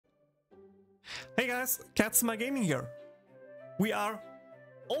Hey guys, Katsuma Gaming here. We are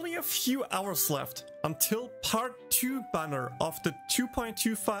only a few hours left until part 2 banner of the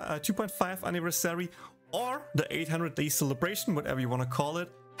 2.5 anniversary or the 800 day celebration, whatever you want to call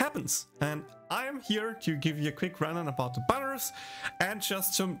it, happens. And I am here to give you a quick rundown about the banners and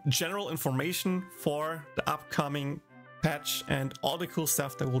just some general information for the upcoming patch and all the cool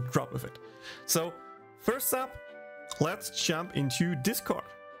stuff that will drop with it. So first up, let's jump into Discord.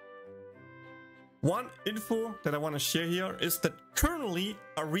 One info that I want to share here is that currently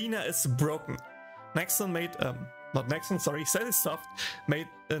Arena is broken. Nexon made, not Nexon, sorry, Celsisoft made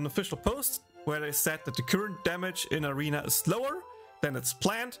an official post where they said that the current damage in Arena is lower than it's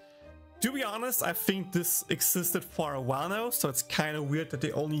planned. To be honest, I think this existed for a while now, so it's kind of weird that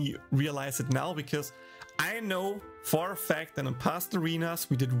they only realize it now, because I know for a fact that in past arenas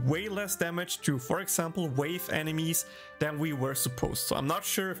we did way less damage to, for example, wave enemies than we were supposed. So I'm not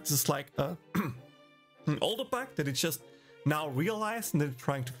sure if this is like a an older bug that it just now realized and they're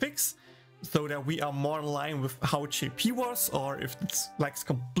trying to fix, so that we are more in line with how JP was, or if it's like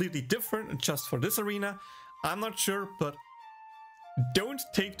completely different just for this arena. I'm not sure, but don't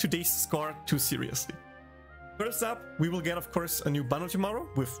take today's score too seriously. First up, we will get, of course, a new bundle tomorrow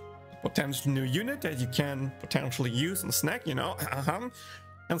with a potential new unit that you can potentially use and snack, you know.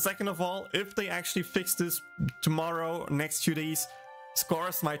 And second of all, if they actually fix this tomorrow, next 2 days,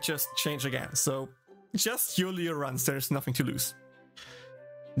 scores might just change again. So just fuel your runs, there's nothing to lose.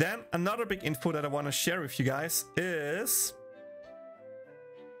 Then another big info that I want to share with you guys is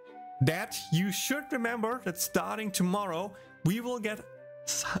that you should remember that starting tomorrow we will get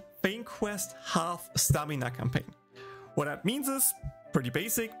Fame Quest half stamina campaign. What that means is pretty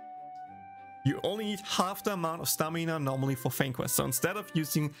basic. You only need half the amount of stamina normally for Fame Quest. So instead of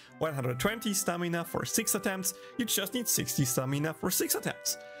using 120 stamina for 6 attempts, you just need 60 stamina for 6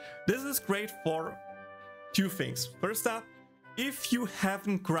 attempts. This is great for two things. First up, if you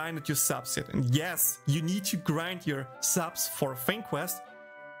haven't grinded your subs yet, and yes, you need to grind your subs for Fame Quest,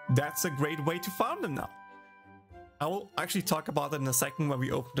 that's a great way to farm them now. I will actually talk about that in a second when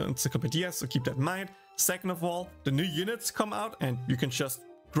we open the Encyclopedia, so keep that in mind. Second of all, the new units come out and you can just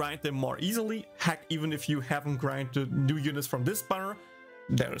grind them more easily. Heck, even if you haven't grinded new units from this banner,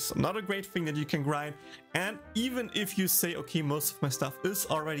 there's another great thing that you can grind. And even if you say, okay, most of my stuff is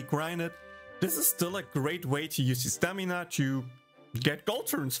already grinded, this is still a great way to use your stamina to get gold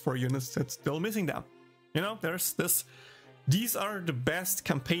turns for units that's still missing them. You know, there's this. These are the best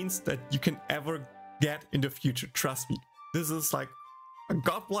campaigns that you can ever get in the future, trust me. This is like a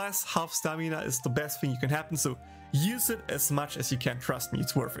god bless, half stamina is the best thing you can happen, so use it as much as you can, trust me,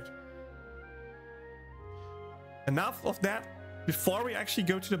 it's worth it. Enough of that. Before we actually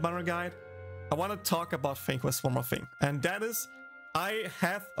go to the banner guide, I want to talk about Fame Quest one more thing, and that is I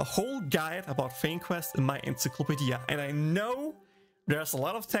have a whole guide about Fame Quest in my Encyclopedia, and I know there's a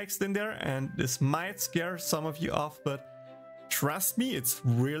lot of text in there and this might scare some of you off, but trust me, it's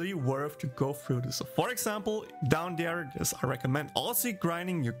really worth to go through this. So for example, down there, I recommend also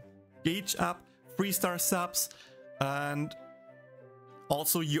grinding your gauge up, 3-star subs, and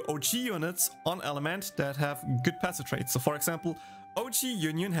also your OG units on element that have good passive traits. So for example, OG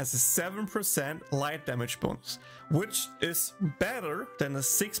Union has a 7% light damage bonus, which is better than a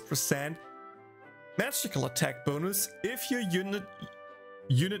 6% magical attack bonus if your unit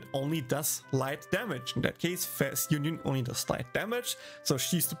only does light damage. In that case, Fes Union only does light damage, so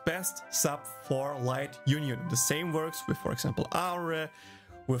she's the best sub for light union. The same works with, for example, Aure,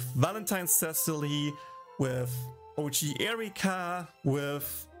 with Valentine Cecily, with OG Erika,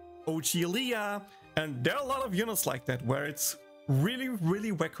 with OG Leah, and there are a lot of units like that where it's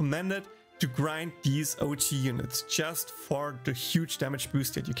really recommended to grind these OG units just for the huge damage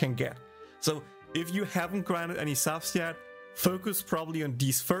boost that you can get. So if you haven't grinded any subs yet, focus probably on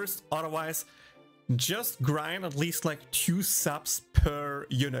these first, otherwise just grind at least like 2 subs per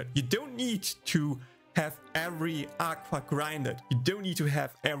unit. You don't need to have every Aqua grinded, you don't need to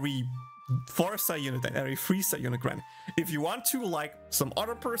have every 4-star unit and every 3-star unit grinded. If you want to, like some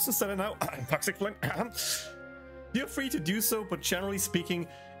other persons that are now Toxic Flame, feel free to do so, but generally speaking,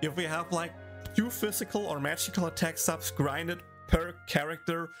 if we have like 2 physical or magical attack subs grinded per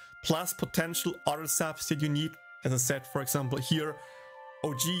character, plus potential other subs that you need, as I said, for example here,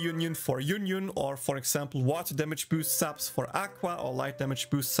 OG Union for Union, or for example water damage boost subs for Aqua, or light damage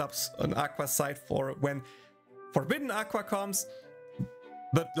boost subs on Aqua side for when Forbidden Aqua comes.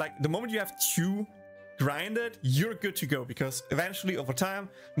 But like the moment you have 2 grinded, you're good to go, because eventually over time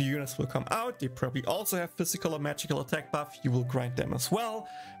new units will come out. They probably also have physical or magical attack buff. You will grind them as well,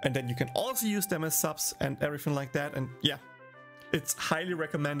 and then you can also use them as subs and everything like that. And yeah, it's highly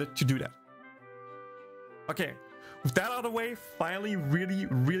recommended to do that. Okay, with that out of the way, finally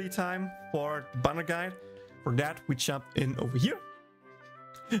really time for the banner guide. For that, we jump in over here.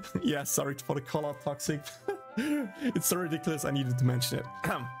 Yeah, sorry for the call out toxic. It's so ridiculous, I needed to mention it.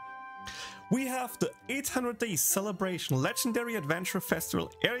 We have the 800 Days Celebration Legendary Adventure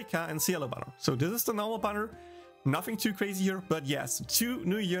Festival Erika and Cielo banner. So this is the normal banner, nothing too crazy here, but yes, 2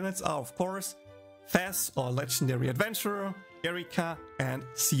 new units are of course Fes or Legendary Adventurer, Erika and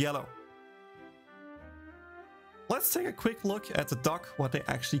Cielo. Let's take a quick look at the doc, what they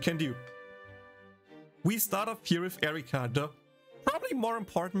actually can do. We start off here with Erika, the probably more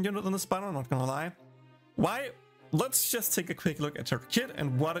important unit on this banner, not gonna lie. Why? Let's just take a quick look at her kit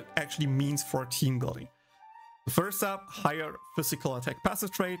and what it actually means for team building. First up, higher physical attack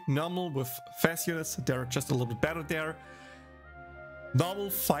passive trait, normal with fast units, they're just a little bit better there. Normal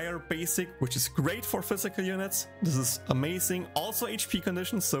fire basic, which is great for physical units. This is amazing. Also HP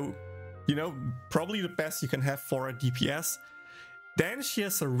condition, so you know, probably the best you can have for a DPS. Then she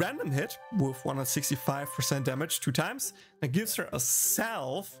has a random hit with 165% damage 2 times. That gives her a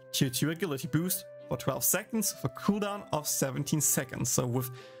self tier 2 agility boost for 12 seconds with a cooldown of 17 seconds. So with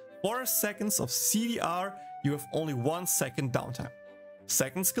 4 seconds of CDR, you have only 1 second downtime.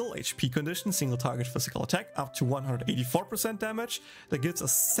 Second skill, HP condition, single target physical attack up to 184% damage. That gives a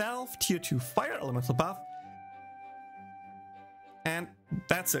self tier 2 fire elemental buff. And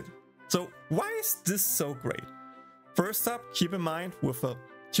that's it. So why is this so great? First up, keep in mind with a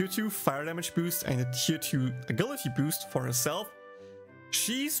tier 2 fire damage boost and a tier 2 agility boost for herself,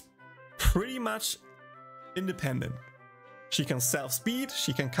 she's pretty much independent. She can self-speed,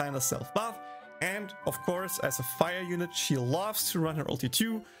 she can kind of self-buff, and of course as a fire unit she loves to run her ulti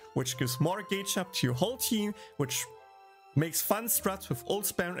too, which gives more gauge up to your whole team, which makes fun strats with ult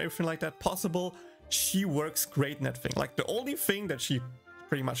spam and everything like that possible. She works great in that thing. Like the only thing that she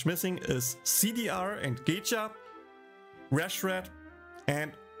pretty much missing is CDR and gauge up, rash red,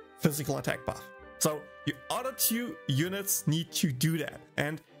 and physical attack buff. So your other 2 units need to do that,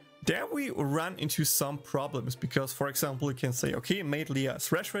 and there we run into some problems because, for example, you can say, okay, made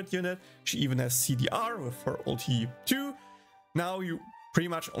Leah's rash red unit, she even has CDR with her ulti 2. Now you pretty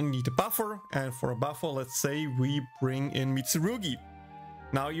much only need a buffer, and for a buffer, let's say we bring in Mitsurugi.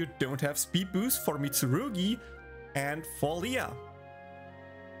 Now you don't have speed boost for Mitsurugi and for Leah.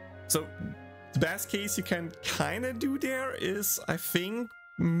 So the best case you can kind of do there is, I think,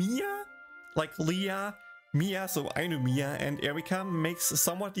 Mia, like Leah, Mia, so I know Mia and Erika makes a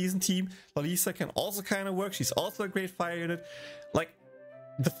somewhat decent team. Lalisa can also kind of work, she's also a great fire unit. Like,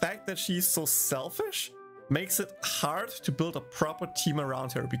 the fact that she's so selfish makes it hard to build a proper team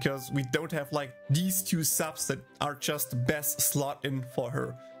around her, because we don't have like these 2 subs that are just the best slot in for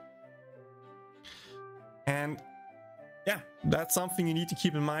her. And yeah, that's something you need to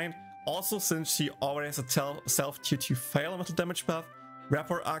keep in mind. Also, since she already has a self tier 2 fire elemental damage buff,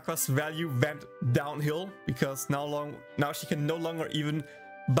 Rapper Aqua's value went downhill because now she can no longer even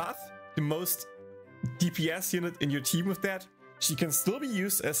buff the most DPS unit in your team with that. She can still be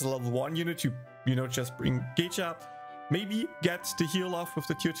used as a level 1 unit to, you know, just bring gauge up, maybe get the heal off with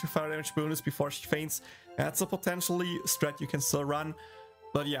the tier 2 fire damage bonus before she faints. That's a potentially strat you can still run.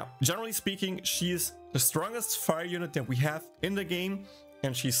 But yeah, generally speaking, she is the strongest fire unit that we have in the game,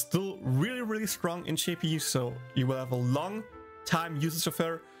 and she's still really strong in JP, so you will have a long time usage of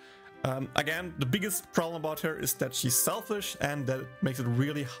her. Again, the biggest problem about her is that she's selfish, and that makes it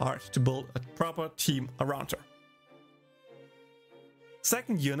really hard to build a proper team around her.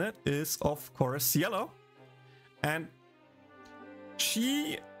 Second unit is of course Cielo, and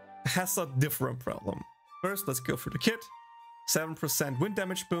she has a different problem. First, let's go through the kit. 7% wind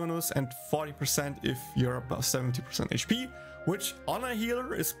damage bonus and 40% if you're above 70% HP, which on a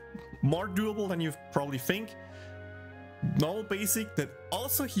healer is more doable than you probably think. Normal basic that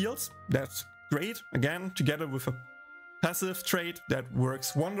also heals, that's great, again together with a passive trait that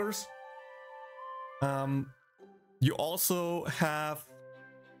works wonders. You also have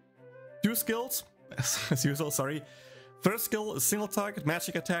 2 skills as usual, sorry. First skill is single target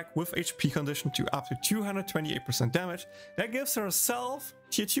magic attack with HP condition to up to 228% damage. That gives her a self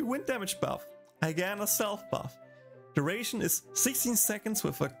tier 2 wind damage buff, again a self buff. Duration is 16 seconds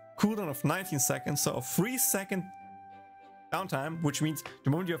with a cooldown of 19 seconds, so a 3-second downtime, which means the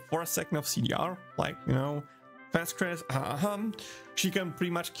moment you have 4 seconds of CDR, like, you know, fast crash, she can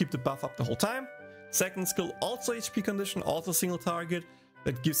pretty much keep the buff up the whole time. Second skill, also HP condition, also single target,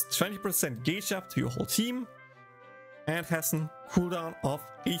 that gives 20% gauge up to your whole team, and has a cooldown of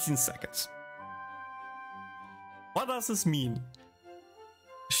 18 seconds. What does this mean?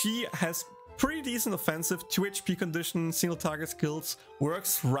 She has pretty decent offensive, 2 HP condition, single target skills,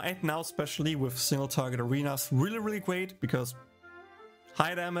 works right now especially with single target arenas, really great because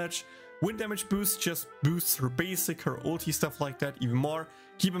high damage, wind damage boost just boosts her basic, her ulti, stuff like that even more.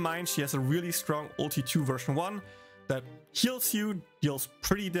 Keep in mind she has a really strong ulti 2 version 1 that heals you, deals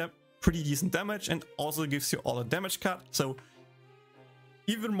pretty decent damage and also gives you all the damage cut, so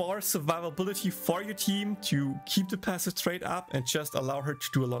even more survivability for your team to keep the passive trait up and just allow her to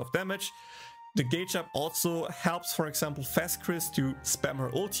do a lot of damage. The gauge up also helps, for example, Fes to spam her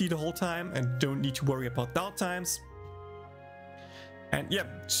ulti the whole time and don't need to worry about downtimes. And yeah,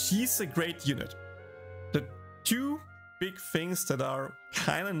 she's a great unit. The 2 big things that are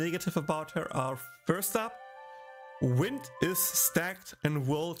kind of negative about her are, first up, wind is stacked and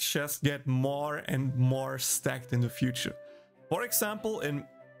will just get more and more stacked in the future. For example, in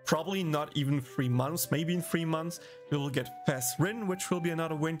probably not even 3 months, maybe in 3 months, we will get Fes Rin, which will be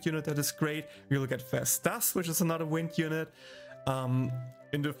another wind unit that is great. We will get Fes Dust, which is another wind unit.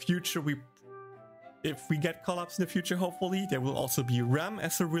 In the future, if we get collabs in the future, hopefully, there will also be Ram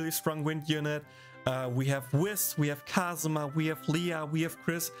as a really strong wind unit. We have Whis, we have Kazuma, we have Leah, we have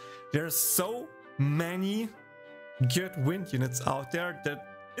Chris. There's so many good wind units out there that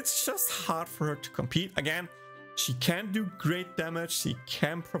it's just hard for her to compete. Again, she can do great damage, she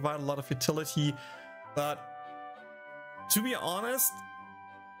can provide a lot of utility, but to be honest,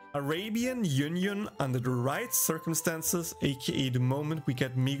 Arabian Union under the right circumstances, aka the moment we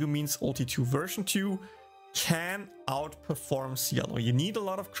get Megumin's ulti 2 version 2, can outperform Cielo. You need a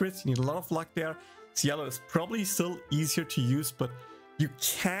lot of crits, you need a lot of luck there. Cielo is probably still easier to use, but you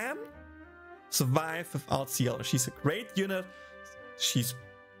can survive without Cielo. She's a great unit, she's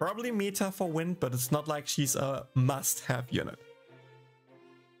probably meta for wind, but it's not like she's a must-have unit.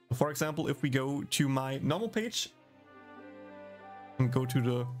 For example, if we go to my normal page and go to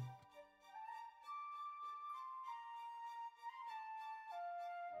the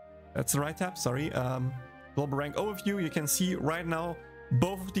that's the right tab, sorry, global rank overview, you can see right now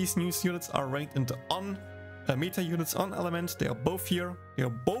both of these new units are ranked into on meta units on element. They are both here, they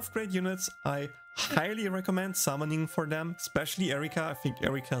are both great units. I highly recommend summoning for them, especially Erika. I think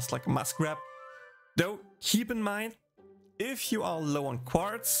Erika is like a must grab. Though keep in mind, if you are low on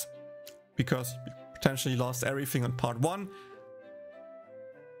quartz because you potentially lost everything on part 1,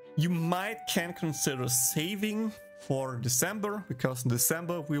 you can consider saving for December, because in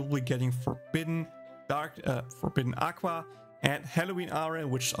December we will be getting Forbidden Aqua and Halloween Aura,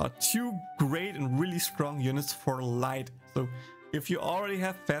 which are 2 great and really strong units for light. So if you already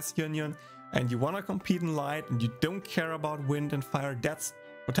have Fes Union and you want to compete in light and you don't care about wind and fire, that's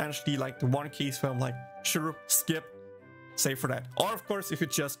potentially like the one case where I'm like, sure, skip, save for that. Or of course, if you're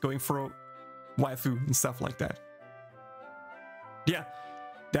just going for a waifu and stuff like that. Yeah,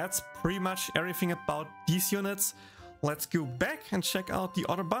 that's pretty much everything about these units. Let's go back and check out the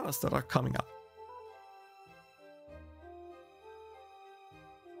other banners that are coming up.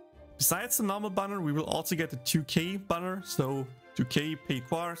 Besides the normal banner, we will also get the 2k banner, so 2k pay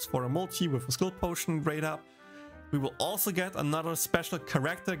quartz for a multi with a skill potion grade up. We will also get another special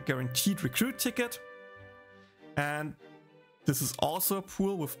character guaranteed recruit ticket, and this is also a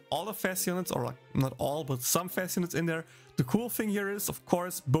pool with all the Fes units, or like not all, but some Fes units in there. The cool thing here is, of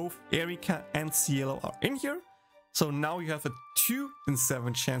course, both Erika and Cielo are in here, so now you have a 2 in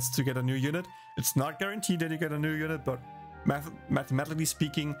 7 chance to get a new unit. It's not guaranteed that you get a new unit, but mathematically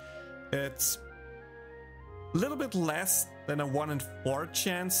speaking, it's a little bit less than a 1 in 4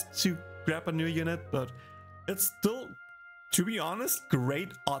 chance to grab a new unit, but it's still, to be honest, great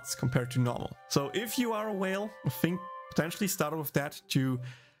odds compared to normal. So if you are a whale, I think potentially start with that to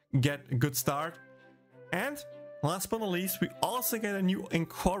get a good start. And last but not least, we also get a new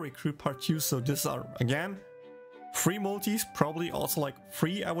Encore recruit part 2. So these are, again, free multis, probably also like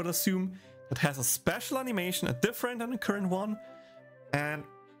free, I would assume. It has a special animation, a different than the current one. And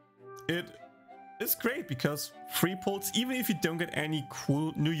it is great because free pulls, even if you don't get any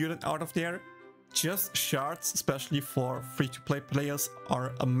cool new unit out of there, just shards, especially for free-to-play players,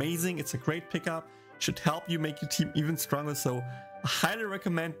 are amazing. It's a great pickup, should help you make your team even stronger, so I highly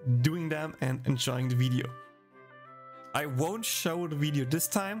recommend doing them and enjoying the video. I won't show the video this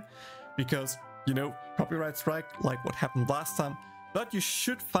time because, you know, copyright strike like what happened last time, but you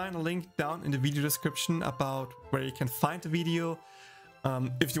should find a link down in the video description about where you can find the video.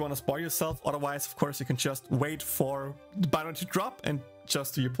 If you want to spoil yourself, otherwise, of course, you can just wait for the banner to drop and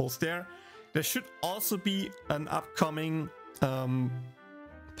just do your pulls there. There should also be an upcoming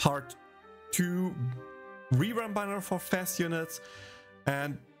part 2 rerun banner for Fes units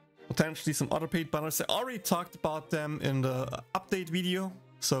and potentially some other paid banners. I already talked about them in the update video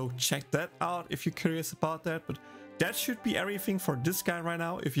So check that out if you're curious about that. But that should be everything for this guy right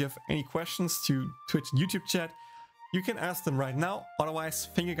now. If you have any questions to Twitch and YouTube chat, you can ask them right now. Otherwise,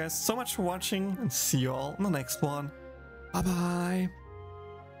 thank you guys so much for watching and see you all in the next one. Bye bye.